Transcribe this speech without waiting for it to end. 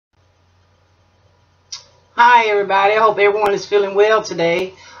Hi everybody, I hope everyone is feeling well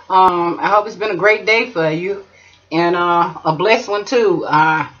today. I hope it's been a great day for you and a blessed one too.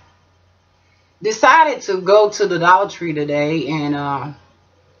 I decided to go to the Dollar Tree today and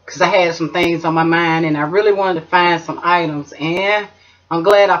because I had some things on my mind and I really wanted to find some items, and I'm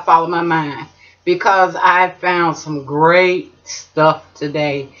glad I followed my mind because I found some great stuff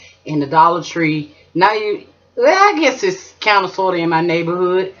today in the Dollar Tree. Now I guess it's kind of sort of in my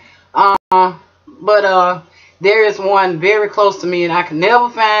neighborhood. But there is one very close to me and I can never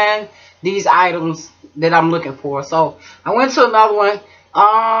find these items that I'm looking for. So I went to another one,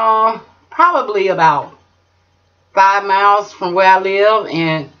 probably about 5 miles from where I live,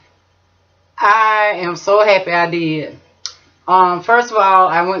 and I am so happy I did. First of all,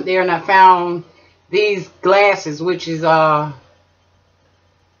 I went there and I found these glasses, which is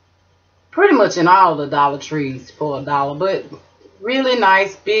pretty much in all the Dollar Trees for $1, but really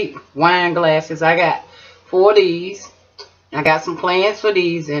nice big wine glasses. I got 4 of these. I got some plans for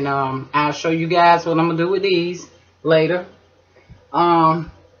these, and I'll show you guys what I'm gonna do with these later. Who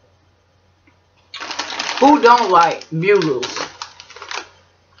don't like bugles?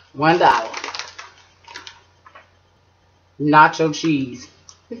 $1. Nacho cheese.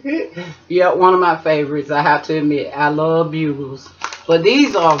 Yeah, one of my favorites. I have to admit, I love bugles. But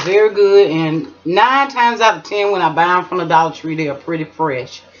these are very good, and 9 times out of 10 when I buy them from the Dollar Tree, they are pretty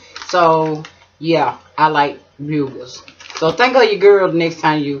fresh. So yeah, I like bugles. So think of your girl the next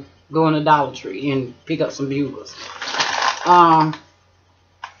time you go in the Dollar Tree and pick up some bugles.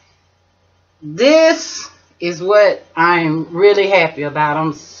 This is what I'm really happy about.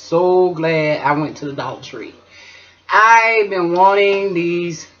 I'm so glad I went to the Dollar Tree. I've been wanting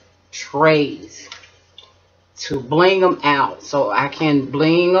these trays to bling them out, so I can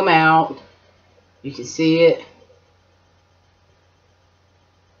bling them out. You can see it.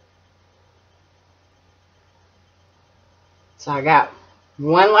 So I got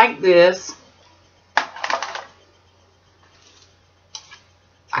one like this.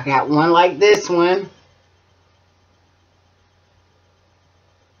 I got one like this one.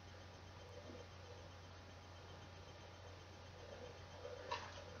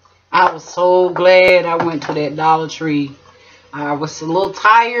 I was so glad I went to that Dollar Tree. I was a little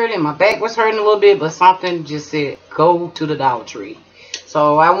tired and my back was hurting a little bit, but something just said, go to the Dollar Tree.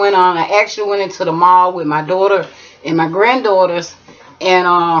 So I actually went into the mall with my daughter and my granddaughters,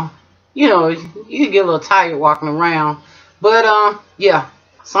 and you know, you get a little tired walking around, but yeah,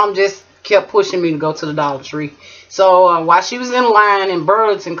 something just kept pushing me to go to the Dollar Tree. So while she was in line in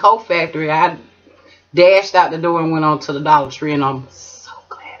Burlington Coat Factory, I dashed out the door and went on to the Dollar Tree, and I'm so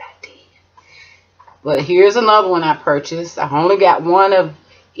glad I did. But here's another one I purchased. I only got one of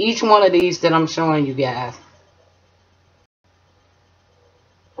each one of these that I'm showing you guys.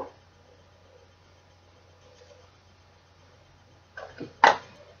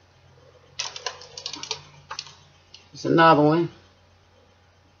 It's another one.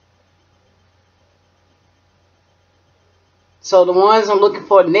 So the ones I'm looking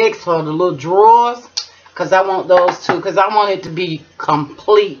for next are the little drawers, because I want those too, because I want it to be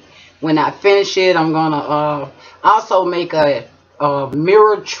complete. When I finish it, I'm gonna also make a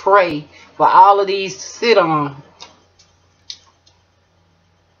mirror tray for all of these to sit on,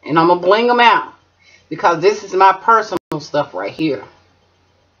 and I'm gonna bling them out because this is my personal stuff right here.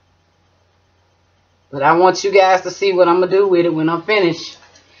 But I want you guys to see what I'm gonna do with it when I'm finished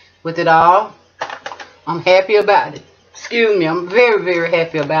with it all. I'm happy about it. Excuse me, I'm very, very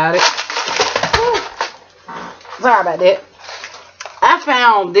happy about it. Whew. Sorry about that. I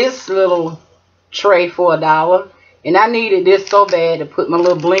found this little tray for $1, and I needed this so bad to put my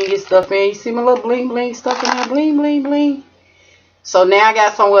little blingy stuff in. You see my little bling bling stuff in there? Bling bling bling. So now I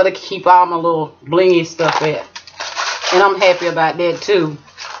got somewhere to keep all my little blingy stuff at, and I'm happy about that too.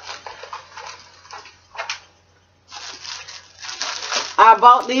 I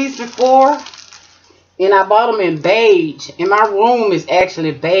bought these before, and I bought them in beige, and my room is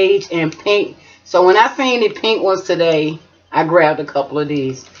actually beige and pink. So when I seen the pink ones today, I grabbed a couple of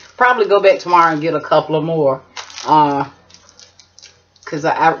these. Probably go back tomorrow and get a couple of more, because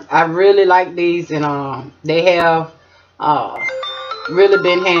I really like these, and they have really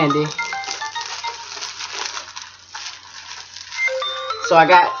been handy. So I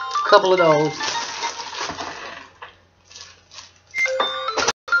got a couple of those.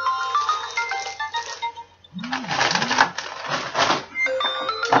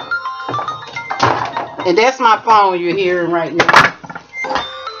 And that's my phone you're hearing right now.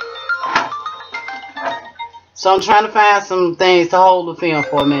 So I'm trying to find some things to hold the film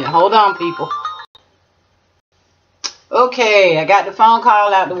for a minute. Hold on, people. Okay, I got the phone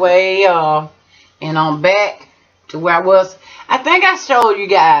call out the way. And I'm back to where I was. I think I showed you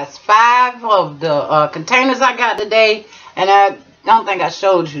guys 5 of the containers I got today. And I don't think I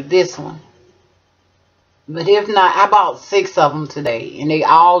showed you this one. But if not, I bought 6 of them today. And they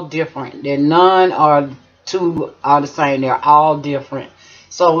all different. They're none or 2 are the same. They're all different.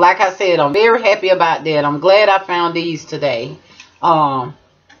 So like I said, I'm very happy about that. I'm glad I found these today. I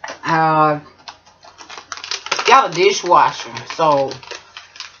got a dishwasher. So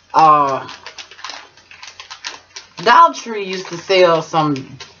Dollar Tree used to sell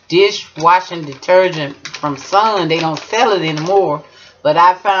some dishwashing detergent from Sun. They don't sell it anymore. But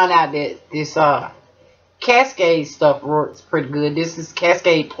I found out that this Cascade stuff works pretty good. This is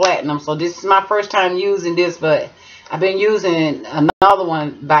Cascade Platinum. So this is my first time using this, but I've been using another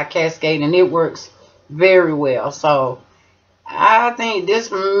one by Cascade and it works very well. So I think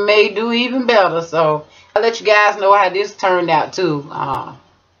this may do even better. So I'll let you guys know how this turned out too.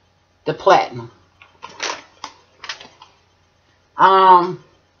 The Platinum. I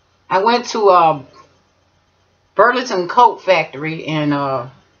went to Burlington Coat Factory and I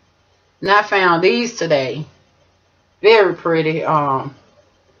found these today. Very pretty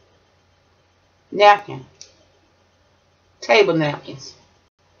napkin. Table napkins.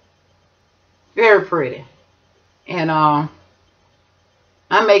 Very pretty. And I'm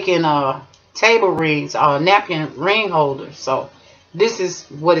making table rings, napkin ring holders. So this is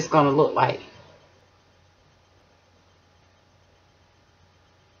what it's gonna look like.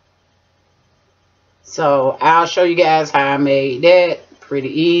 So I'll show you guys how I made that.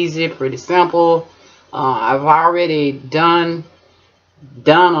 Pretty easy, pretty simple. I've already done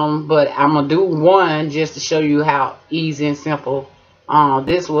them, but I'm gonna do one just to show you how easy and simple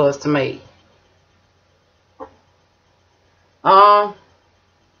this was to make.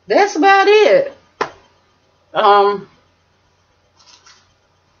 That's about it. Oh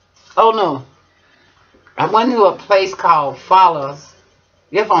no, I went to a place called Follows,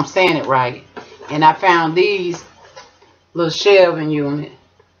 if I'm saying it right, and I found these little shelving unit.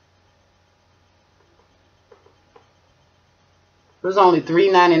 It was only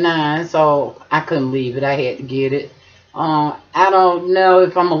 $3.99, so I couldn't leave it. I had to get it. I don't know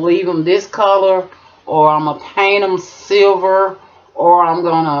if I'm gonna leave them this color, or I'm gonna paint them silver, or I'm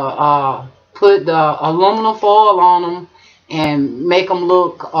gonna put the aluminum foil on them and make them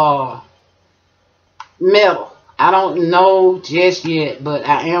look metal. I don't know just yet, but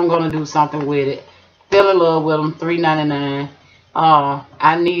I am gonna do something with it. Fell in love with them. $3.99.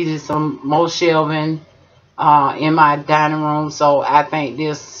 I needed some more shelving in my dining room, so I think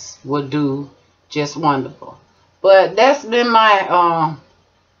this would do just wonderful. But that's been my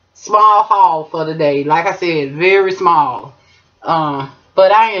small haul for the day. Like I said, very small,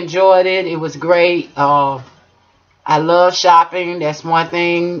 but I enjoyed it. It was great. I love shopping. That's one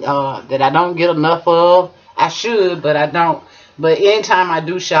thing that I don't get enough of. I should, but I don't. But anytime I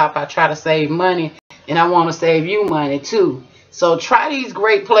do shop, I try to save money, and I want to save you money too. So try these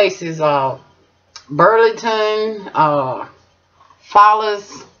great places. Burlington,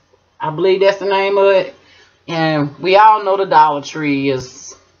 Follows, I believe that's the name of it. And we all know the Dollar Tree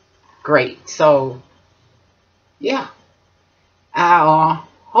is great. So yeah, I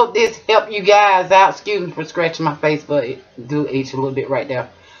hope this helped you guys out. Excuse me for scratching my face, but it do itch a little bit right there.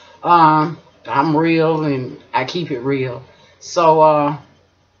 I'm real and I keep it real. So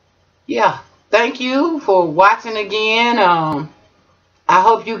yeah, thank you for watching again. I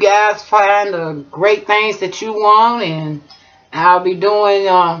hope you guys find the great things that you want, and I'll be doing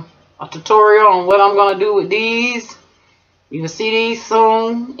a tutorial on what I'm going to do with these. You will see these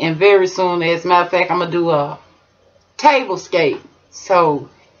soon, and very soon. As a matter of fact, I'm going to do a table scape, so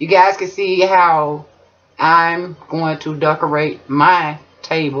you guys can see how I'm going to decorate my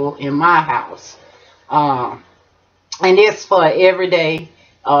table in my house. And it's for everyday,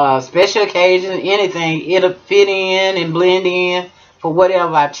 special occasion, anything. It'll fit in and blend in for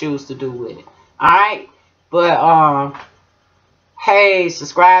whatever I choose to do with it. Alright? But, hey,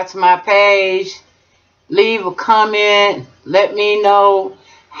 subscribe to my page. Leave a comment. Let me know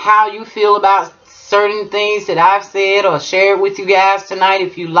how you feel about certain things that I've said or shared with you guys tonight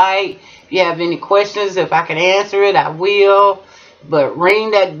if you like. If you have any questions, if I can answer it, I will. But ring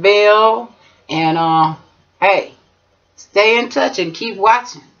that bell. And, hey, stay in touch and keep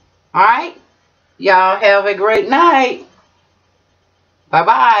watching. Alright? Y'all have a great night.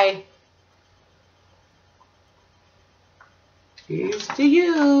 Bye-bye. Here's to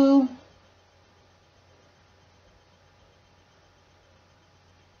you.